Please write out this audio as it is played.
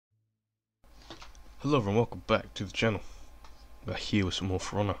Hello everyone, welcome back to the channel. We're here with some more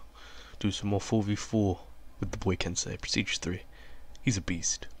For Honor. Do some more 4v4 with the boy Kensei, Prestige 3. He's a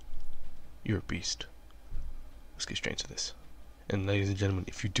beast. You're a beast. Let's get straight into this. And ladies and gentlemen,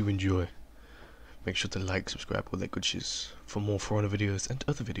 if you do enjoy, make sure to like, subscribe, all that good shiz for more For Honor videos and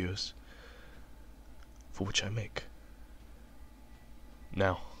other videos for which I make.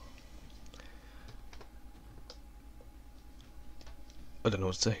 Now, I don't know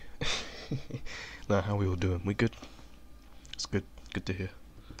what to say. Now, how we all doing? We good? It's good. Good to hear.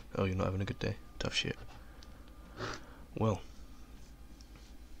 Oh, you're not having a good day? Tough shit. Well,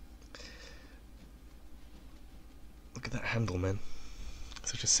 look at that handle, man.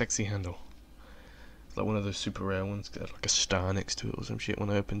 Such a sexy handle. It's like one of those super rare ones. Got like a star next to it or some shit when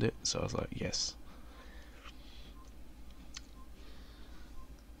I opened it. So I was like, yes.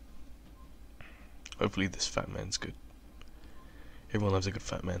 Hopefully this fat man's good. Everyone loves a good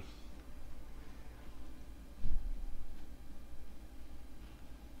fat man.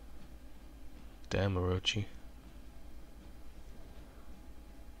 Damn, Orochi.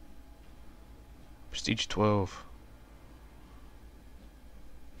 Prestige 12.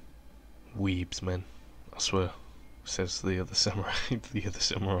 Weebs, man. I swear. Says the other samurai. The other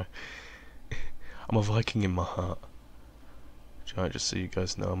samurai. I'm a Viking in my heart. Just so you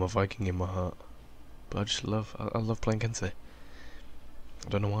guys know, I'm a Viking in my heart. But I just love, I love playing Kensei. I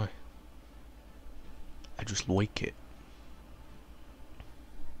don't know why. I just like it.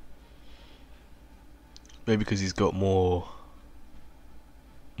 Maybe because he's got more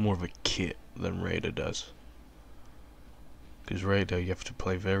of a kit than Raider does. Because Raider, you have to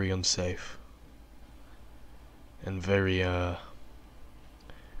play very unsafe and very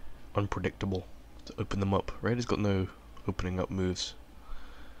unpredictable to open them up. Raider's got no opening up moves,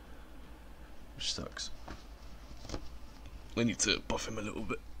 which sucks. I need to buff him a little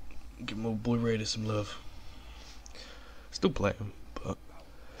bit, give my boy Raider some love. Still play him, but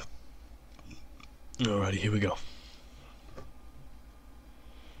alrighty, here we go.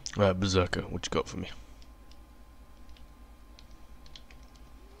 Alright, Berserker, what you got for me?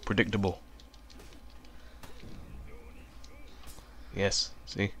 Predictable. Yes,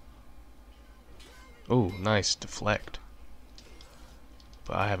 see? Oh, nice, deflect.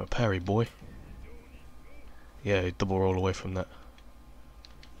 But I have a parry, boy. Yeah, double roll away from that.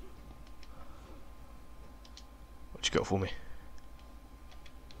 What you got for me?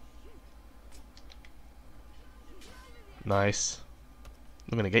 Nice.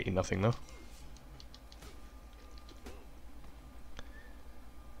 I'm gonna get you nothing though.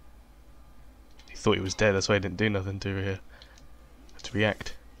 He thought he was dead, that's why he didn't do nothing to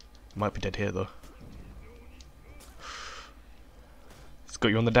react. He might be dead here though. It's got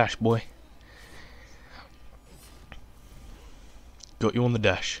you on the dash, boy. Got you on the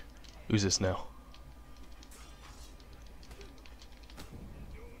dash. Who's this now?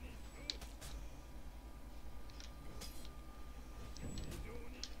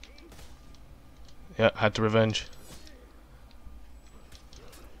 Yeah, had to revenge.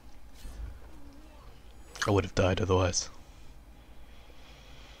 I would have died otherwise.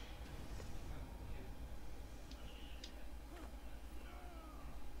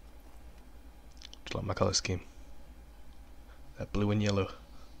 Just like my colour scheme. That blue and yellow.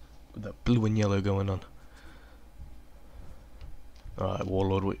 With that blue and yellow going on. Alright,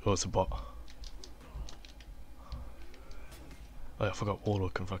 Warlord, oh, it's a bot. Oh, I forgot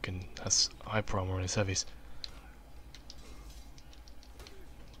Warlord can fucking has hyper armor on his heavies.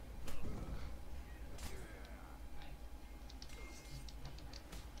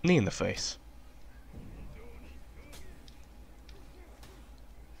 Knee in the face.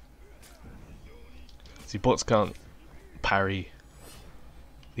 See, bots can't parry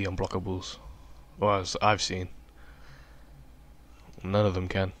the unblockables. Well, as I've seen. None of them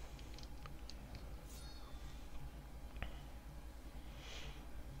can.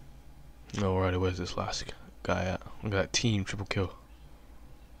 Alrighty, where's this last guy at? Look at that team triple kill.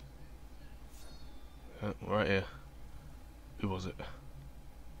 Right here. Who was it?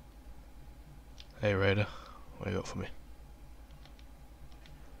 Hey Raider, what you got for me?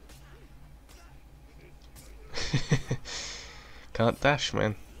 Can't dash,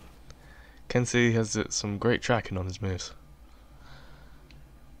 man. Kensei has some great tracking on his moves.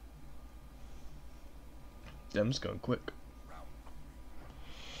 Yeah, I'm just going quick.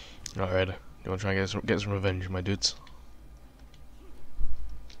 Alright, Raider, you wanna try and get some revenge, my dudes?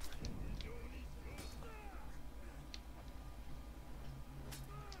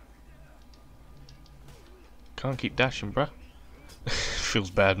 Can't keep dashing, bruh.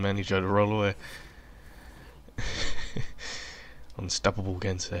 Feels bad, man. He tried to roll away. Unstoppable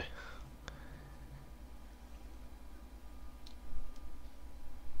Kensei.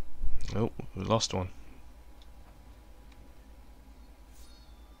 Oh, we lost one.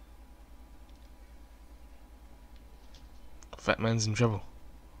 Fat man's in trouble.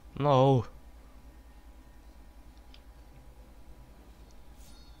 No.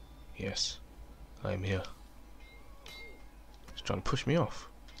 Yes, I am here. He's trying to push me off.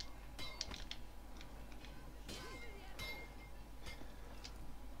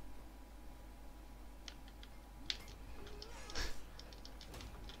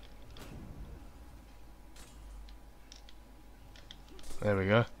 There we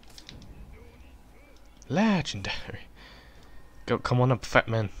go. Legendary. Go, come on up, fat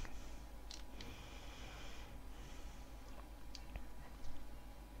man.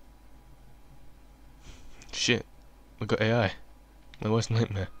 Shit, we got AI. My worst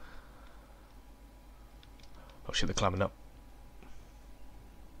nightmare. Oh shit, they're climbing up.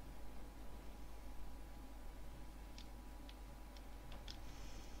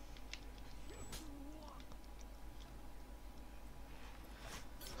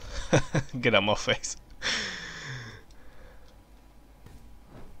 Get out of my face.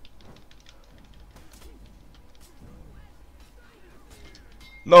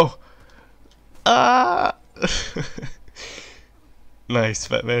 No! Ah! Nice,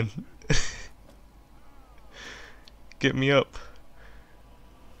 fat man. Get me up.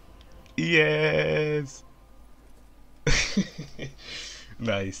 Yes!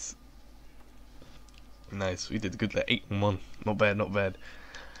 Nice. Nice, we did good there. 8-1. Not bad, not bad.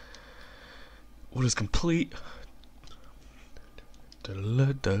 What is complete?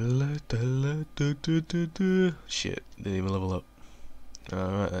 Shit, didn't even level up.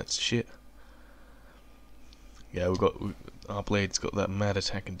 Alright, that's shit. Yeah, our blade's got that mad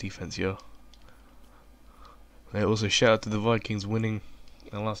attack and defense, yo. They also shout out to the Vikings winning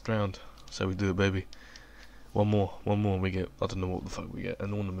the last round. So we do it, baby. One more, we get, I don't know what the fuck we get,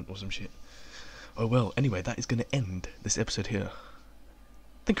 an ornament or some shit. Oh well, anyway, that is going to end this episode here.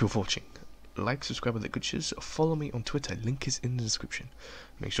 Thank you for watching. Like, subscribe with the good shiz. Follow me on Twitter, link is in the description.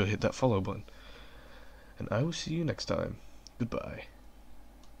 Make sure to hit that follow button. And I will see you next time. Goodbye.